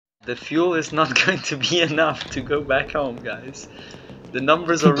The fuel is not going to be enough to go back home, guys. The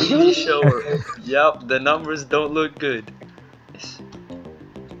numbers are really showing. Yep, the numbers don't look good. Yes.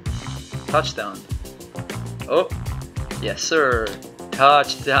 Touchdown. Oh, yes sir.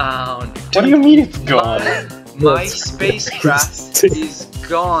 Touchdown. What do you mean it's gone? My spacecraft is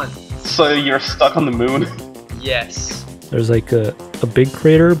gone. So you're stuck on the moon? Yes. There's like a big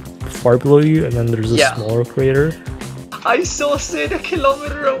crater far below you, and then there's a smaller crater. I saw Sid a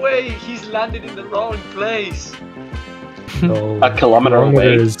kilometer away. He's landed in the wrong place. No, A kilometer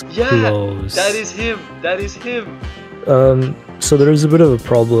away. is Yeah, close. that is him. That is him. So there's a bit of a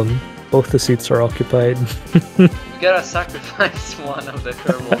problem. Both the seats are occupied. We gotta sacrifice one of the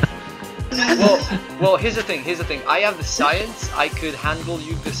Kerbals. well, here's the thing. I have the science. I could handle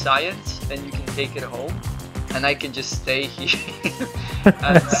you the science, and you can take it home, and I can just stay here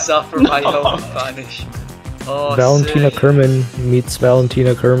and suffer my own punishment. Oh, Valentina sick. Kerman meets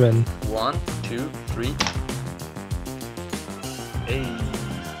Valentina Kerman. 1, 2, 3. Hey,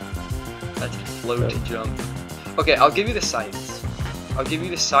 that's a floaty jump. Okay, I'll give you the science.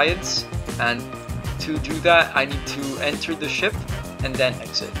 And to do that, I need to enter the ship and then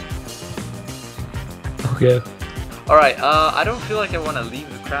exit. Okay. Alright, I don't feel like I want to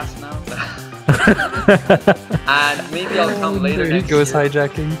leave the craft now. And maybe I'll come later There he next goes year.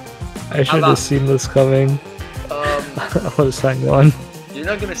 hijacking. I should have seen this coming. I was hang on. You're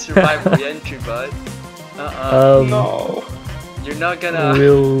not gonna survive re-entry, bud. No. You're not gonna...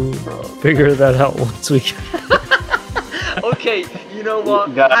 We'll figure that out once we get... Okay, you know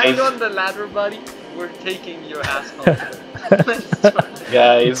what? Guys. Hang on the ladder, buddy. We're taking your ass home. Let's try. Let's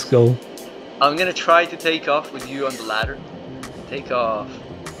Guys. go. I'm gonna try to take off with you on the ladder. Take off.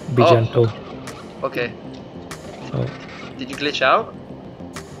 Be gentle. Okay. Oh. Did you glitch out?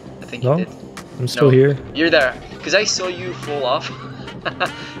 I think No, you did. I'm still No. here. You're there. Because I saw you fall off.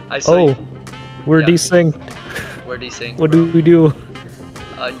 I saw Oh, you. we're Yeah. desynced. Where do you think? What do we do?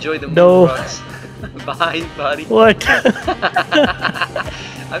 Enjoy the No. moon rocks. Bye, buddy. What?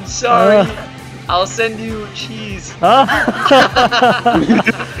 I'm sorry. I'll send you cheese.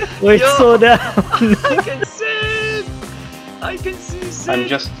 Wait, Yo. slow down. I can see it. I can see Sid I'm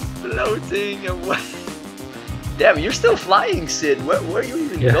just... floating away. Damn, you're still flying, Sid. Where are you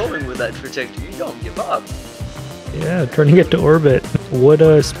even going with that trajectory? You don't give up. Yeah, turning it to orbit. What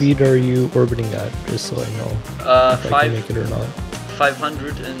speed are you orbiting at? Just so I know if I can make it or not.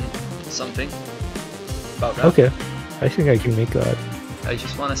 500 and something. About that. Okay, I think I can make that. I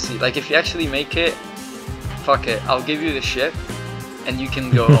just want to see, like, if you actually make it, fuck it. I'll give you the ship, and you can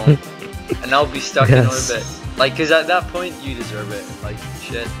go home, and I'll be stuck in orbit. Like, cause at that point you deserve it. Like,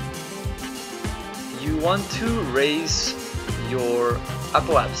 shit. You want to raise your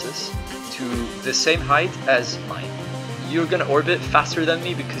apoapsis to the same height as mine. You're gonna orbit faster than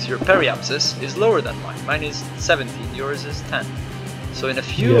me because your periapsis is lower than mine. Mine is 17, yours is 10. So in a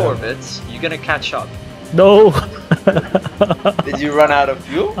few orbits, you're gonna catch up. No! Did you run out of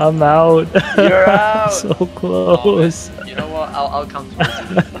fuel? I'm out. You're out! So close. Oh, you know what? I'll come towards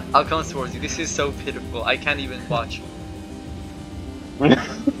you. I'll come towards you. This is so pitiful. I can't even watch.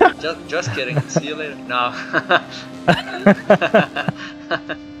 Just kidding. See you later. No.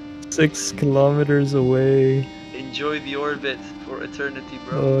 6 kilometers away. Enjoy the orbit for eternity,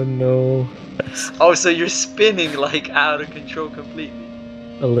 bro. Oh no. Oh, so you're spinning like out of control completely.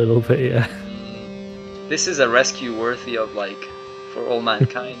 A little bit, yeah. This is a rescue worthy of, like, for all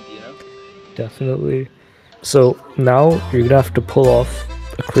mankind, you know? Definitely. So now you're gonna have to pull off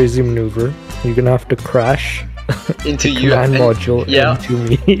a crazy maneuver. You're gonna have to crash Into the you. command module into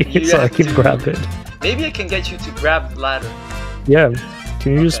me so I have can to- grab it. Maybe I can get you to grab the ladder. Yeah.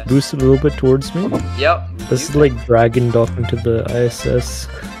 Can you just boost it a little bit towards me? Yep. This is like Dragon dock into the ISS.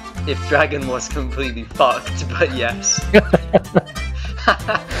 If Dragon was completely fucked, but yes.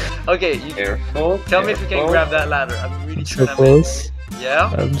 Okay, you Careful. tell me if you can grab that ladder. I'm really So trying to close. Yeah?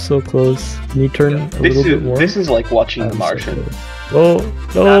 I'm so close. Can you turn a little bit more? This is like watching The I'm so Martian. close. Oh,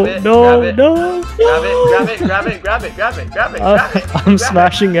 no, Grab it, no, grab it. no, Grab it, grab it, grab it, grab it, grab it, grab it, grab it. I'm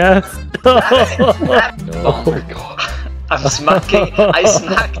smashing F. No. Oh my god. I'm smacking. I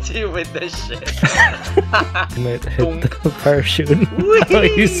smacked you with this shit. You might hit the parachute. Oh,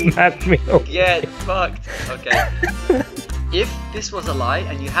 you smacked me. Get fucked. Okay. If this was a lie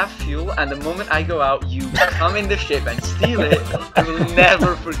and you have fuel and the moment I go out you come in the ship and steal it, I will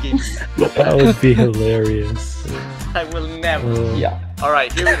never forgive you. That would be hilarious. I will never. Yeah.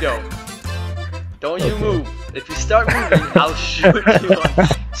 Alright, here we go. Don't you move. If you start moving, I'll shoot you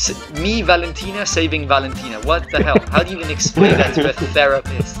on. Me, Valentina, saving Valentina. What the hell? How do you even explain that to a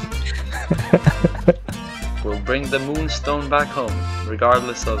therapist? We're bring the moonstone back home,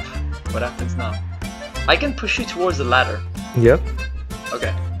 regardless of what happens now. I can push you towards the ladder. Yep.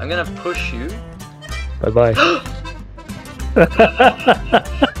 Okay, I'm gonna push you. Bye-bye.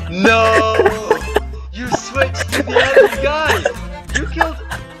 No! You switched to the other guy! You killed...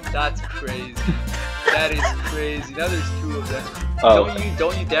 That's crazy. That is crazy. Now there's two of them. Oh.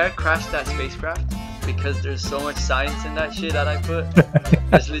 Don't you dare crash that spacecraft, because there's so much science in that shit that I put.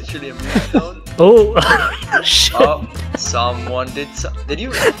 There's literally a moonstone. Oh shit. Oh, someone did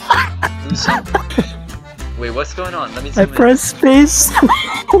you lose something? Wait, what's going on? Let me zoom I pressed space.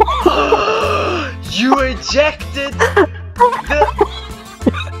 You ejected the...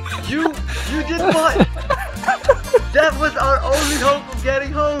 You did what? That was our only hope of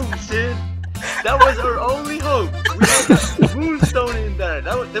getting home, Sid. That was our only hope. We had a moonstone in there.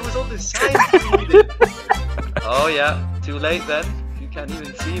 There was all the science we needed. Oh yeah, too late then. You can't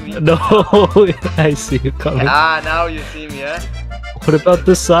even see me. No, I see you coming. Ah, now you see me, yeah? What about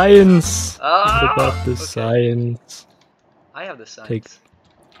the science? Ah, What about the okay. science? I have the science. Take...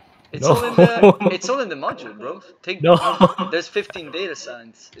 It's No. all in the module, bro. Take No. There's 15 data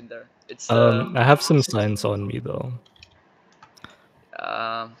science in there. It's I have some science on me though.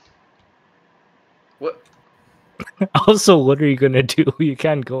 What? Also, what are you gonna do? You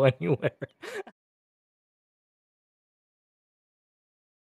can't go anywhere.